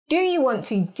Do you want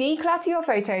to declutter your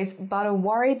photos but are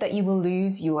worried that you will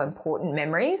lose your important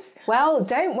memories? Well,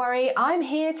 don't worry, I'm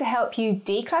here to help you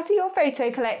declutter your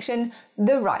photo collection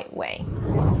the right way.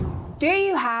 Do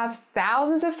you have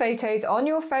thousands of photos on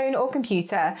your phone or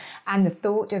computer and the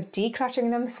thought of decluttering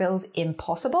them feels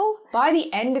impossible? By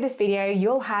the end of this video,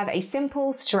 you'll have a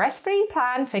simple, stress-free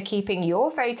plan for keeping your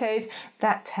photos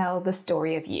that tell the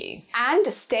story of you. And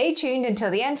stay tuned until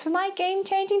the end for my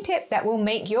game-changing tip that will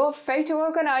make your photo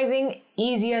organizing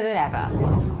easier than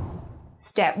ever.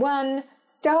 Step 1.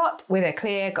 Start with a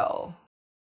clear goal.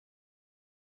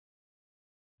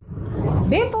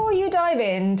 Before you dive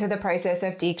into the process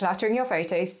of decluttering your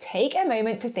photos, take a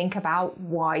moment to think about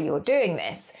why you're doing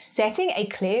this. Setting a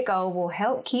clear goal will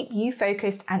help keep you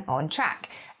focused and on track,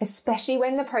 especially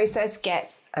when the process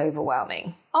gets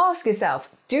overwhelming. Ask yourself,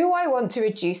 do I want to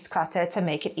reduce clutter to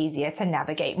make it easier to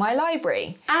navigate my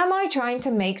library? Am I trying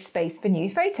to make space for new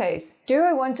photos? Do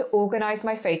I want to organize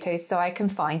my photos so I can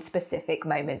find specific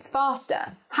moments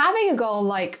faster? Having a goal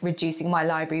like reducing my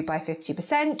library by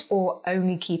 50% or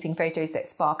only keeping photos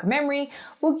that spark a memory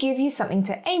will give you something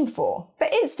to aim for. For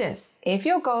instance, if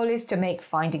your goal is to make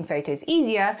finding photos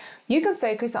easier, you can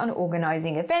focus on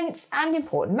organizing events and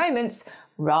important moments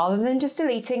rather than just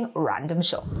deleting random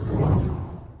shots.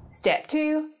 Step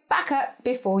 2. Back up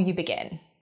before you begin.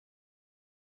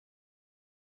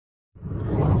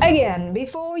 Again,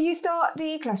 before you start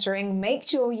decluttering, make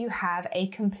sure you have a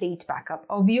complete backup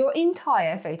of your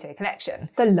entire photo collection.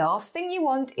 The last thing you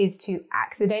want is to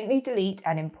accidentally delete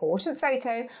an important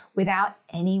photo without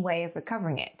any way of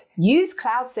recovering it. Use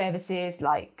cloud services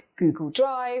like Google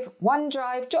Drive,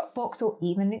 OneDrive, Dropbox, or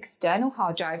even an external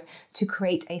hard drive to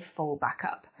create a full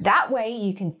backup. That way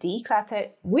you can declutter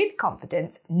with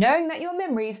confidence, knowing that your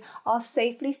memories are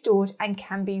safely stored and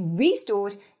can be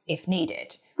restored if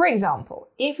needed. For example,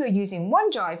 if you're using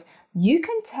OneDrive, you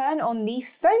can turn on the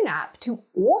phone app to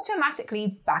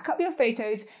automatically back up your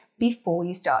photos before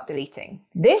you start deleting.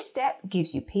 This step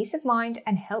gives you peace of mind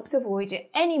and helps avoid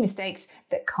any mistakes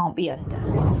that can't be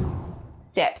undone.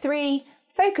 Step 3.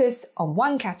 Focus on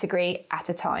one category at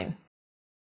a time.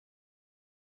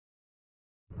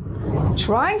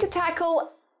 Trying to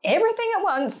tackle everything at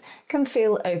once can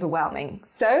feel overwhelming,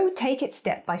 so take it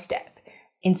step by step.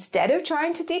 Instead of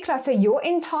trying to declutter your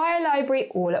entire library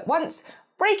all at once,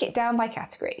 break it down by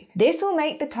category. This will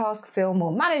make the task feel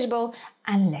more manageable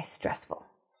and less stressful.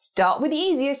 Start with the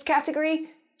easiest category,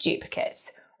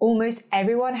 duplicates. Almost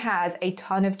everyone has a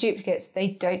ton of duplicates they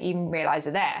don't even realize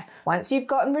are there. Once you've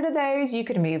gotten rid of those, you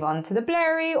can move on to the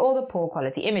blurry or the poor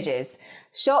quality images,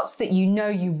 shots that you know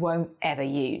you won't ever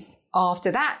use.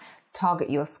 After that, target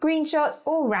your screenshots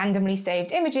or randomly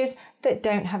saved images that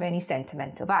don't have any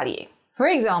sentimental value. For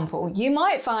example, you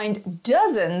might find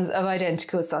dozens of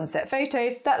identical sunset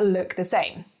photos that look the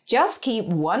same. Just keep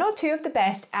 1 or 2 of the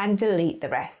best and delete the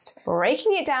rest.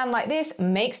 Breaking it down like this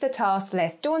makes the task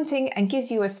less daunting and gives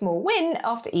you a small win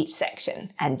after each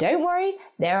section. And don't worry,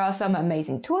 there are some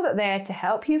amazing tools out there to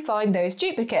help you find those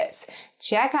duplicates.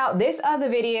 Check out this other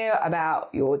video about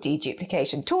your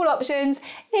deduplication tool options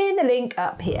in the link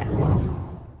up here.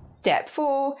 Step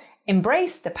 4.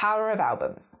 Embrace the power of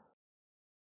albums.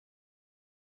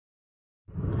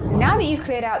 Now that you've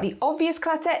cleared out the obvious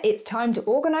clutter, it's time to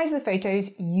organize the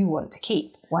photos you want to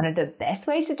keep. One of the best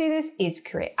ways to do this is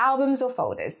create albums or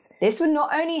folders. This will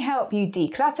not only help you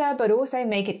declutter, but also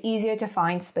make it easier to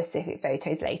find specific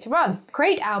photos later on.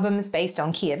 Create albums based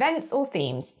on key events or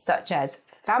themes, such as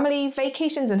family,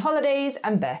 vacations and holidays,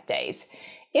 and birthdays.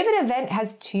 If an event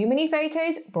has too many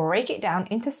photos, break it down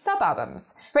into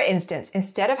sub-albums. For instance,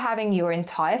 instead of having your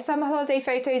entire summer holiday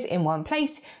photos in one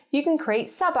place, you can create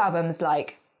sub-albums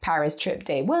like Paris trip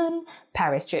day 1,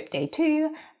 Paris trip day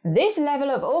 2. This level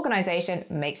of organization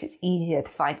makes it easier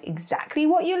to find exactly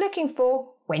what you're looking for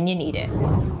when you need it.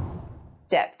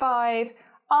 Step 5.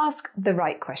 Ask the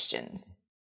right questions.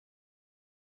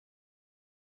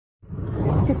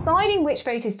 Deciding which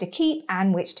photos to keep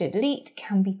and which to delete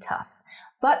can be tough,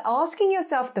 but asking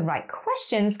yourself the right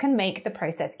questions can make the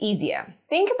process easier.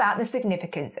 Think about the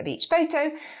significance of each photo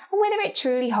and whether it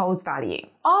truly holds value.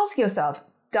 Ask yourself,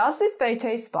 does this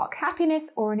photo spark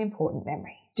happiness or an important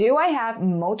memory? Do I have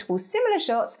multiple similar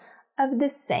shots of the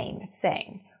same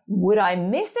thing? Would I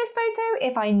miss this photo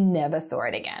if I never saw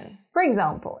it again? For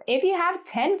example, if you have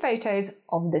 10 photos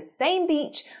of the same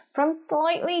beach from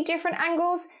slightly different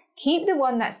angles, keep the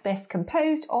one that's best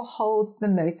composed or holds the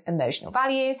most emotional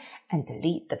value and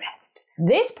delete the rest.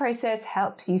 This process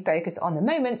helps you focus on the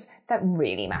moments that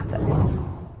really matter.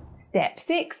 Step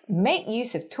 6. Make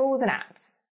use of tools and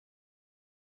apps.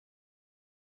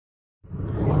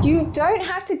 You don't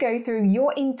have to go through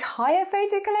your entire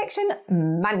photo collection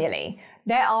manually.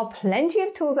 There are plenty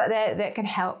of tools out there that can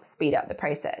help speed up the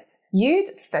process.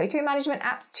 Use photo management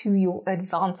apps to your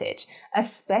advantage,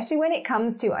 especially when it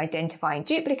comes to identifying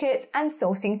duplicates and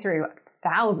sorting through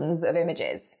thousands of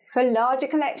images. For larger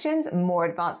collections, more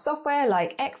advanced software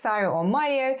like Organiser or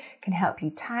Mylio can help you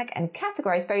tag and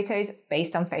categorize photos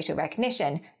based on facial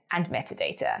recognition and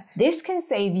metadata. This can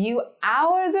save you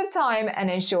hours of time and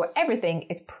ensure everything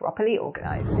is properly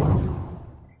organized.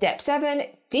 Step 7.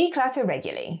 Declutter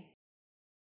regularly.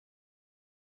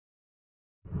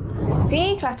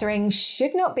 Decluttering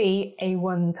should not be a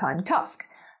one-time task.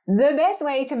 The best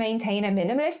way to maintain a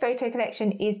minimalist photo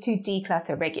collection is to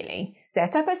declutter regularly.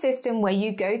 Set up a system where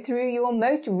you go through your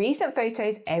most recent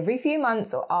photos every few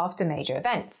months or after major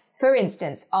events. For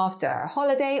instance, after a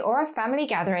holiday or a family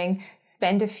gathering,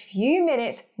 spend a few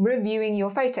minutes reviewing your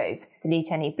photos.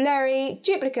 Delete any blurry,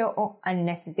 duplicate or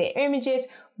unnecessary images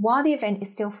while the event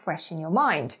is still fresh in your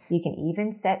mind. You can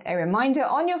even set a reminder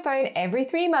on your phone every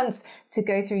 3 months to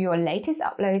go through your latest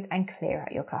uploads and clear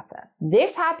out your clutter.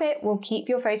 This habit will keep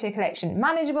your photo collection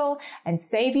manageable and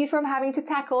save you from having to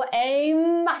tackle a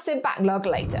massive backlog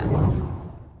later.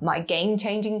 My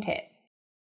game-changing tip.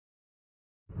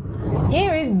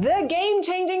 Here is the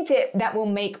game-changing tip that will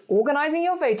make organizing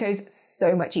your photos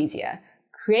so much easier.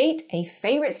 Create a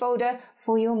favorites folder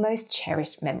for your most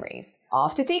cherished memories.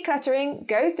 After decluttering,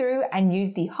 go through and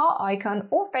use the heart icon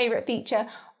or favorite feature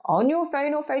on your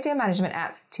phone or photo management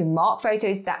app to mark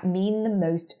photos that mean the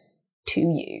most to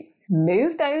you.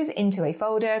 Move those into a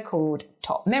folder called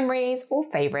Top Memories or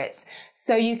Favorites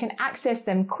so you can access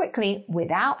them quickly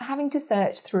without having to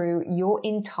search through your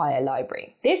entire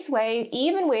library. This way,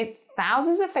 even with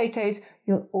thousands of photos,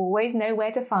 you'll always know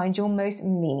where to find your most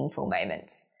meaningful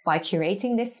moments. By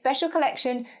curating this special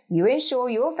collection, you ensure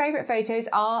your favorite photos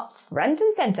are front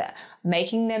and center,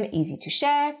 making them easy to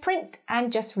share, print,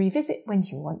 and just revisit when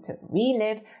you want to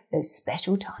relive those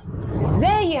special times.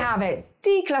 There you have it.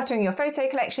 Decluttering your photo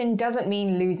collection doesn't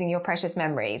mean losing your precious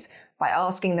memories. By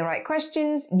asking the right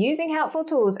questions, using helpful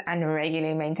tools, and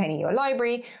regularly maintaining your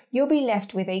library, you'll be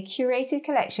left with a curated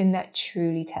collection that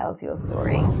truly tells your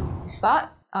story.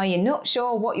 But are you not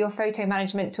sure what your photo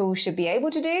management tool should be able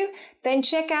to do? Then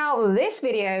check out this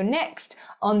video next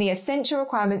on the essential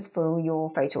requirements for your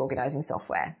photo organizing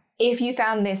software. If you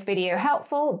found this video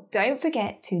helpful, don't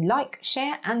forget to like,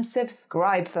 share, and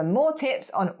subscribe for more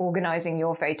tips on organizing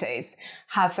your photos.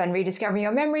 Have fun rediscovering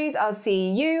your memories. I'll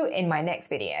see you in my next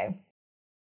video.